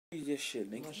Your shit,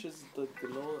 nigga. My shit's the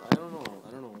low. I don't know.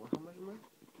 How much am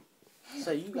I?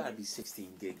 So you gotta be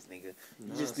 16 gigs, nigga.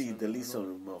 You just need to delete some of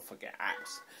the motherfucking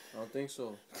apps. I don't think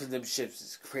so. Cause them ships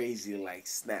is crazy like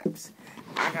snaps.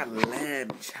 I got lamb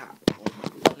chop on my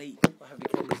plate. I have the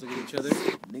cameras look at each other.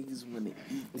 Niggas wanna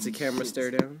eat. It's a camera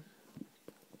stare down.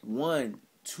 1,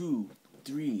 2,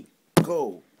 3,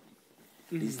 go.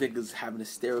 These niggas having a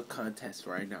stare contest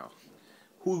right now.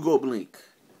 Who go blink?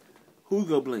 Who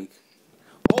go blink?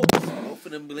 Oh, both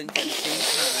of them blinked at the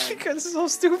same time. Because it's so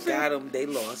stupid. Got them, they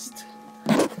lost.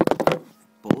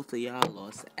 Both of y'all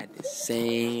lost at the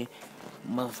same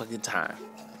motherfucking time.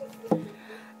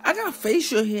 I got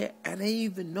facial hair and I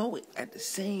even know it at the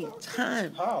same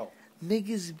time. How?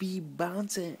 Niggas be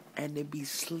bouncing and they be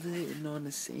slitting on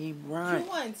the same rhyme.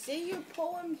 Come on, say your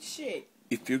poem shit.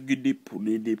 If you get it, pull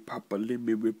it properly,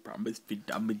 me we promise fit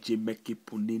damage, make it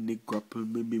pull it, grapple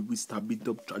me, we stab it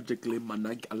up tragically, man,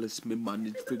 I gallus me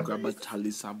manage to grab a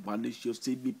chalice and vanish, you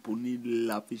see me pulling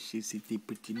lavish, city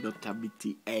pretty not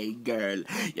habity, hey girl,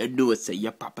 you know say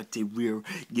your property real,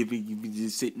 giving you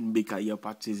just sitting because your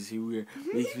party is here,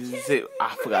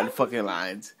 I forgot the fucking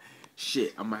lines,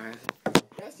 shit, I'm out.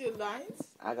 That's your lines?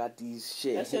 I got these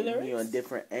shit hitting me on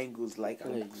different angles, like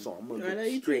so I'm gonna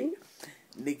look straight.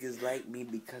 Niggas like me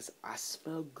because I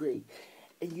smell great.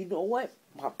 And you know what?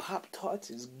 My Pop-Tarts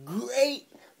is great.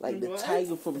 Like the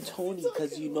tiger from Tony,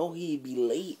 because you know he'd be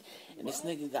late. And this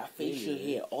nigga got facial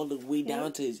hair all the way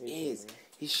down to his ears.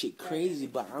 His shit crazy,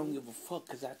 but I don't give a fuck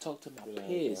because I talk to my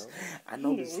peers. I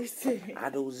know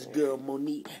this girl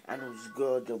Monique. I know this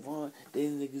girl Javon.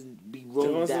 These niggas be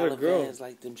rolling down the vans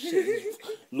like them shit.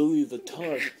 Louis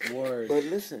Vuitton. Word. But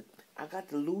listen. I got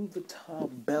the Louis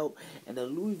Vuitton belt and the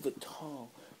Louis Vuitton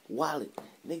wallet.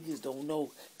 Niggas don't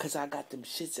know because I got them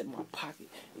shits in my pocket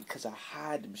because I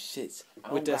hide them shits.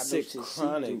 I with don't that got sick no shit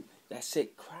chronic. That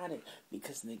sick chronic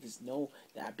because niggas know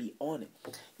that I be on it.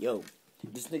 Yo,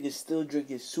 this nigga still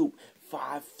drinking soup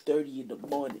 5:30 in the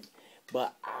morning.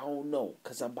 But I don't know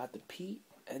because I'm about to pee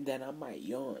and then I might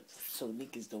yawn. So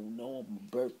niggas don't know I'm a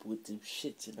burp with them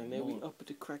shits in the morning. And then we up at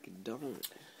the crack of dawn.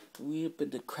 We up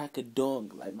in the crack of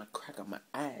dawn, like my crack on my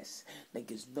ass.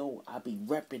 Niggas know I be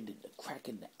repping in the crack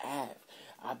in the Ave.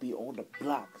 I be on the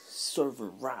block,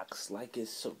 serving rocks like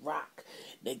it's Ciroc.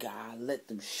 Nigga, I let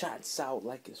them shots out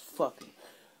like it's fucking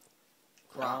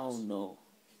Crocs. I don't know.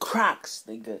 Crocs,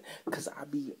 nigga. Cause I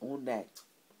be on that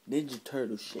Ninja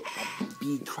Turtle shit. I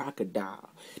be crocodile.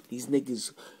 These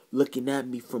niggas looking at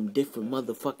me from different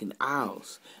motherfucking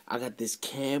aisles. I got this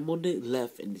cam on the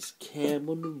left and this cam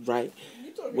on the right.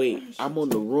 Wait, I'm on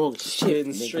the wrong shit,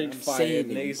 nigga. Straight fire.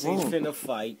 Niggas ain't finna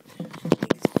fight.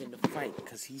 Niggas finna fight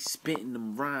because he's spitting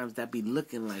them rhymes that be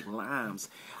looking like limes.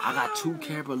 I got two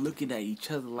cameras looking at each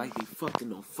other like they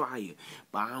fucking on fire.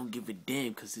 But I don't give a damn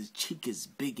because his cheek is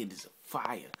big and it's a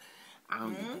fire. I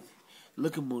don't give a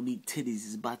Look at Monique titties.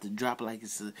 It's about to drop like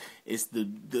it's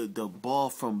the ball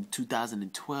from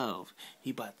 2012.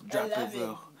 He about to drop it,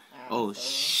 bro. Oh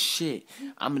shit!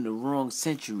 I'm in the wrong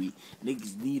century.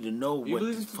 Niggas need to know what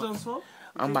the fuck.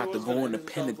 I'm about to go in the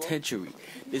penitentiary.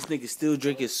 This nigga still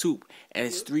drinking soup, and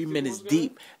it's 3 minutes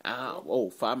deep.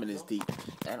 5 minutes deep.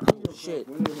 And shit,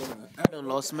 I done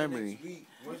lost memory.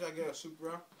 Once I get a soup,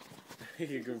 bro.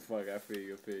 You can fuck. I feel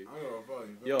you.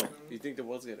 Yo, do you think the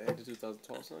world's gonna end in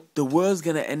 2012, son? The world's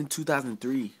gonna end in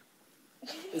 2003.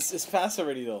 It's past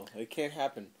already though. It can't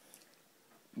happen.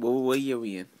 What year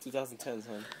we in? 2010,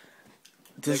 son.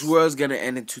 This world's gonna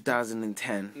end in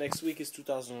 2010. Next week is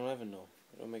 2011 though.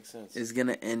 It don't make sense. It's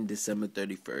gonna end December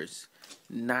 31st,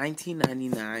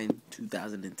 1999,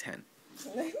 2010.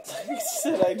 You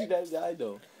said 1999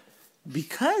 though.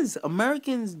 Because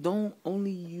Americans don't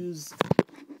only use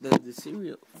the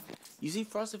cereal. You see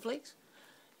Frosted Flakes?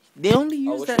 They only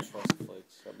use that. Frosted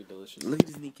Flakes. That'd be delicious. Look at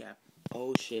his kneecap.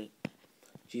 Oh shit.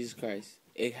 Jesus Christ.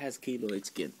 It has keloid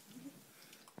skin.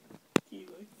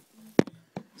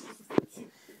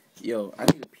 Yo, I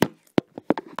need to pee.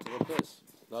 So go piss.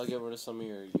 I'll get rid of some of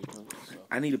your utensils. So.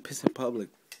 I need to piss in public.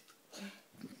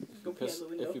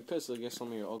 If you piss, I'll get some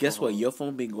of your alcohol. Guess what? Your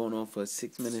phone been going on for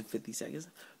 6 minutes and 50 seconds.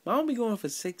 Mine be going for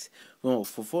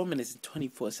 4 minutes and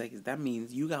 24 seconds. That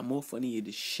means you got more funny of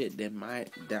this shit than I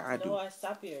do. No, I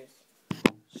stopped yours.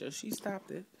 So she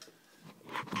stopped it.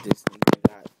 This nigga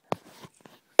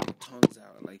got tongues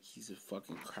out like he's a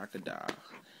fucking crocodile.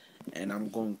 And I'm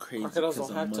going crazy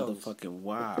because I'm motherfucking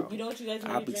wild. You know what you guys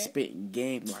want I to be drink? spitting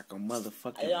game like a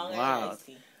motherfucking wild.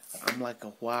 I'm like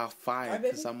a wildfire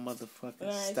because our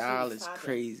motherfucking style is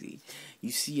crazy.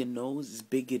 You see your nose is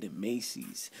bigger than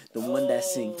Macy's. The one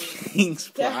that's in King's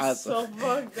Plaza. That's so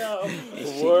fucked up.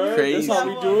 Word? Crazy. That's how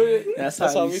we do it? That's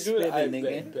how how we do it? I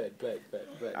nigga. Bet.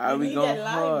 Are we going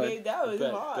hard? Babe, that was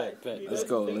hard. Let's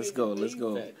go.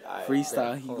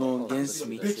 Freestyle, he going against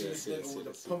me.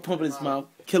 Pump in his mouth,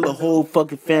 kill a whole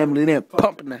fucking family, then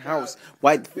pump in the house,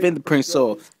 wipe the fingerprints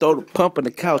off, throw the pump in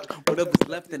the couch. Whatever's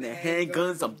left in the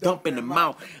handguns, I'm dumping them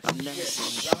out. I'm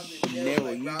next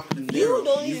narrow.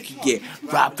 You can get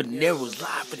robbed for the narrows,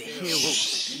 live for the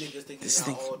heroes. This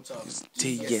thing,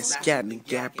 yes, got the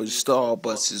gap of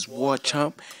Starbucks is war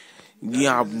chump.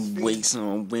 Yeah, I'm wasting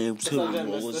on rims till the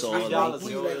rolls all like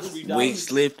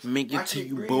waist lift, make it till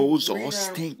you bowls all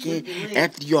stinking.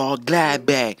 After y'all glide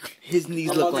back, his knees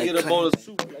look like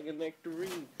Eladon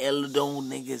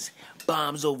niggas,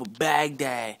 bombs over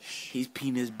Baghdad. His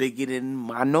penis bigger than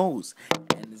my nose,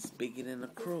 and it's bigger than a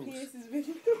crow's.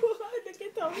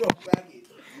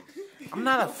 I'm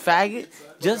not a faggot.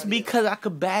 Just because I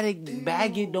could bag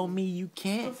it don't mean you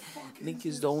can't.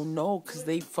 Niggas don't know because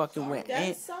they fucking went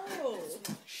in.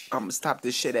 I'm gonna stop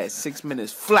this shit at 6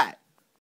 minutes flat.